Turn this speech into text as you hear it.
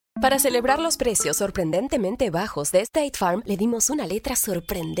Para celebrar los precios sorprendentemente bajos de State Farm, le dimos una letra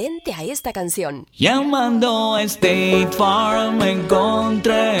sorprendente a esta canción. Llamando a State Farm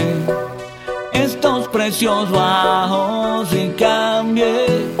encontré estos precios bajos y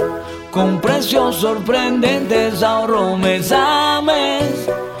cambié. Con precios sorprendentes ahorro mes a mes.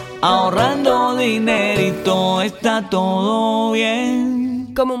 Ahorrando dinerito está todo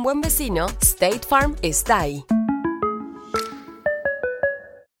bien. Como un buen vecino, State Farm está ahí.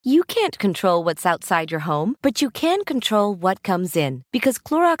 You can't control what's outside your home, but you can control what comes in. Because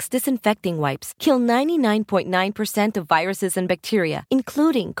Clorox disinfecting wipes kill 99.9% of viruses and bacteria,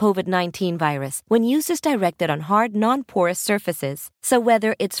 including COVID-19 virus, when used as directed on hard, non-porous surfaces. So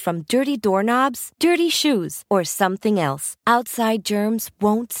whether it's from dirty doorknobs, dirty shoes, or something else, outside germs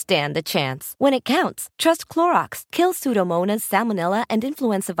won't stand a chance. When it counts, trust Clorox. Kill Pseudomonas, Salmonella, and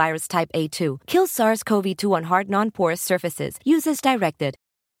influenza virus type A2. Kill SARS-CoV-2 on hard, non-porous surfaces. Use as directed.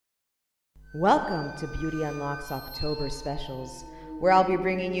 Welcome to Beauty Unlock's October specials, where I'll be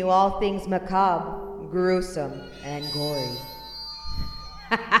bringing you all things macabre, gruesome, and gory.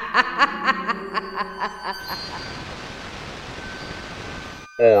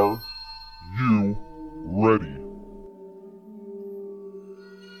 Are you ready?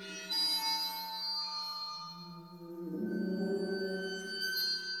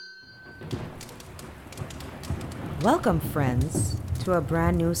 Welcome, friends, to a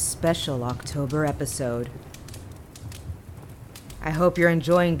brand new special October episode. I hope you're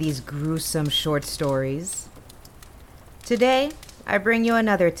enjoying these gruesome short stories. Today, I bring you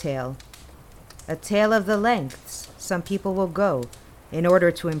another tale. A tale of the lengths some people will go in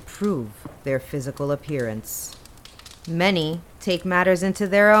order to improve their physical appearance. Many take matters into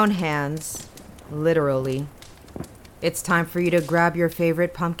their own hands, literally. It's time for you to grab your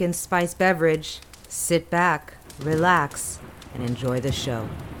favorite pumpkin spice beverage, sit back, relax, and enjoy the show.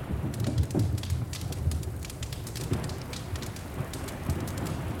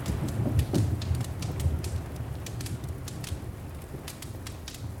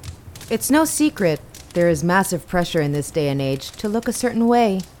 It's no secret there is massive pressure in this day and age to look a certain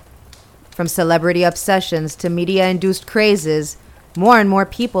way. From celebrity obsessions to media-induced crazes, more and more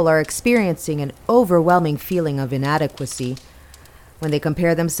people are experiencing an overwhelming feeling of inadequacy when they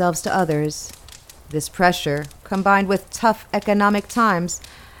compare themselves to others. This pressure, combined with tough economic times,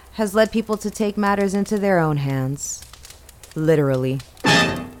 has led people to take matters into their own hands. Literally.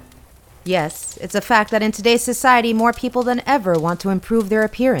 Yes, it's a fact that in today's society, more people than ever want to improve their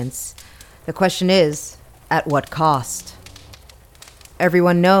appearance. The question is, at what cost?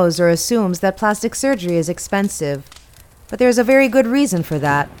 Everyone knows or assumes that plastic surgery is expensive, but there's a very good reason for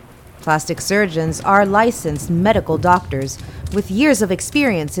that. Plastic surgeons are licensed medical doctors with years of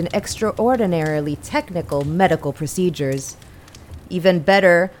experience in extraordinarily technical medical procedures. Even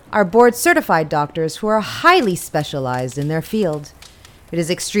better are board-certified doctors who are highly specialized in their field. It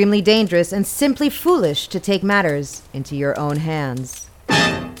is extremely dangerous and simply foolish to take matters into your own hands.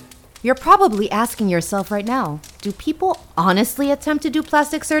 You're probably asking yourself right now, do people honestly attempt to do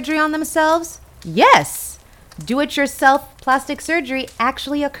plastic surgery on themselves? Yes! Do-it-yourself plastic surgery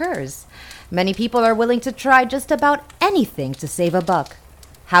actually occurs. Many people are willing to try just about anything to save a buck.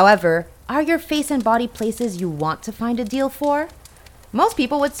 However, are your face and body places you want to find a deal for? Most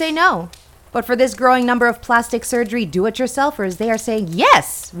people would say no. But for this growing number of plastic surgery do-it-yourselfers, they are saying,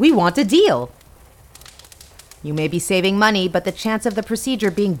 yes, we want a deal. You may be saving money, but the chance of the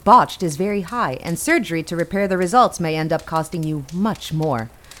procedure being botched is very high, and surgery to repair the results may end up costing you much more.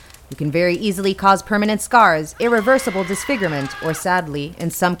 You can very easily cause permanent scars, irreversible disfigurement, or sadly,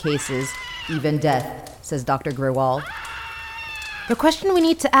 in some cases, even death, says Dr. Grewal. The question we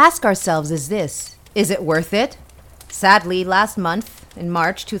need to ask ourselves is this: is it worth it? Sadly, last month, in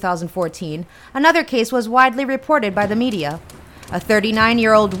March 2014, another case was widely reported by the media. A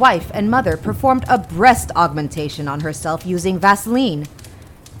 39-year-old wife and mother performed a breast augmentation on herself using Vaseline.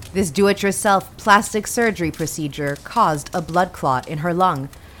 This do-it-yourself plastic surgery procedure caused a blood clot in her lung,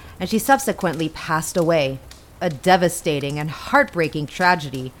 and she subsequently passed away. A devastating and heartbreaking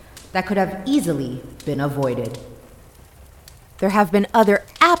tragedy that could have easily been avoided. There have been other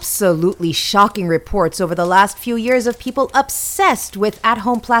absolutely shocking reports over the last few years of people obsessed with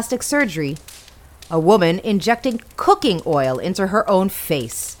at-home plastic surgery. A woman injecting cooking oil into her own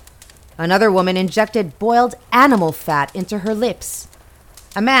face. Another woman injected boiled animal fat into her lips.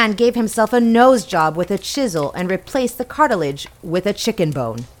 A man gave himself a nose job with a chisel and replaced the cartilage with a chicken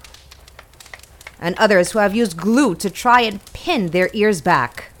bone. And others who have used glue to try and pin their ears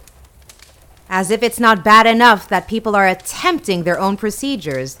back. As if it's not bad enough that people are attempting their own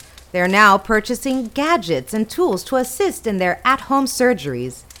procedures, they're now purchasing gadgets and tools to assist in their at-home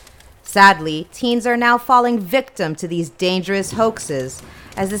surgeries. Sadly, teens are now falling victim to these dangerous hoaxes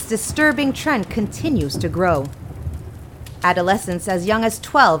as this disturbing trend continues to grow. Adolescents as young as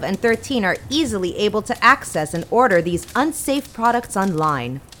 12 and 13 are easily able to access and order these unsafe products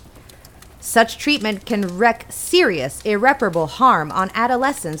online. Such treatment can wreak serious, irreparable harm on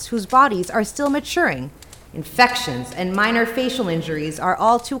adolescents whose bodies are still maturing. Infections and minor facial injuries are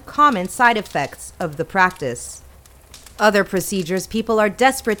all too common side effects of the practice. Other procedures people are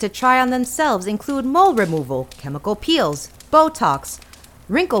desperate to try on themselves include mole removal, chemical peels, Botox,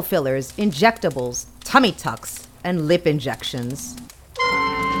 wrinkle fillers, injectables, tummy tucks, and lip injections.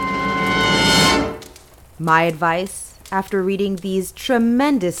 My advice, after reading these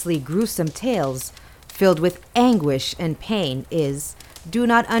tremendously gruesome tales filled with anguish and pain, is do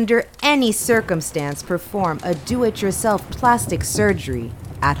not under any circumstance perform a do-it-yourself plastic surgery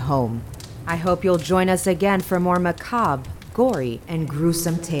at home. I hope you'll join us again for more macabre, gory, and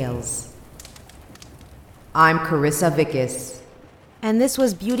gruesome tales. I'm Carissa Vickus, and this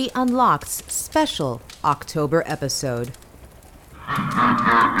was Beauty Unlocked's special October episode.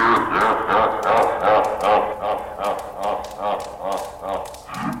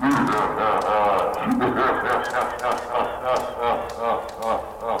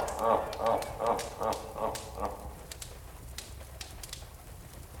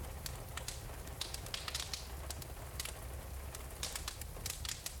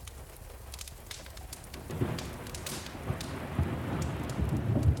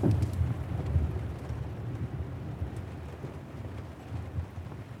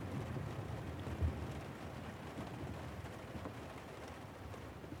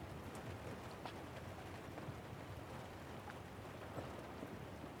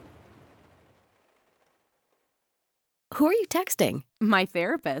 Who are you texting? My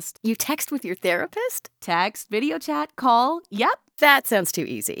therapist. You text with your therapist? Text, video chat, call. Yep. That sounds too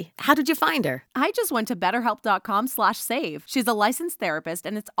easy. How did you find her? I just went to betterhelp.com/save. She's a licensed therapist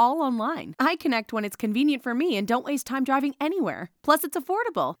and it's all online. I connect when it's convenient for me and don't waste time driving anywhere. Plus, it's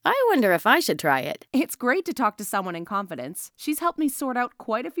affordable. I wonder if I should try it. It's great to talk to someone in confidence. She's helped me sort out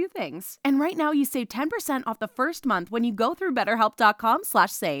quite a few things. And right now you save 10% off the first month when you go through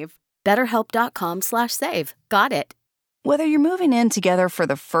betterhelp.com/save. Betterhelp.com/save. Got it. Whether you're moving in together for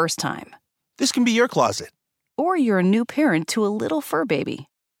the first time, this can be your closet, or you're a new parent to a little fur baby,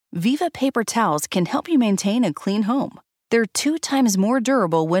 Viva paper towels can help you maintain a clean home. They're 2 times more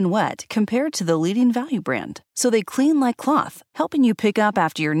durable when wet compared to the leading value brand, so they clean like cloth, helping you pick up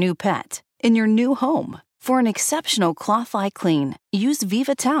after your new pet in your new home. For an exceptional cloth-like clean, use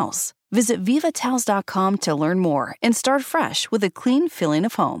Viva towels. Visit vivatowels.com to learn more and start fresh with a clean feeling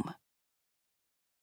of home.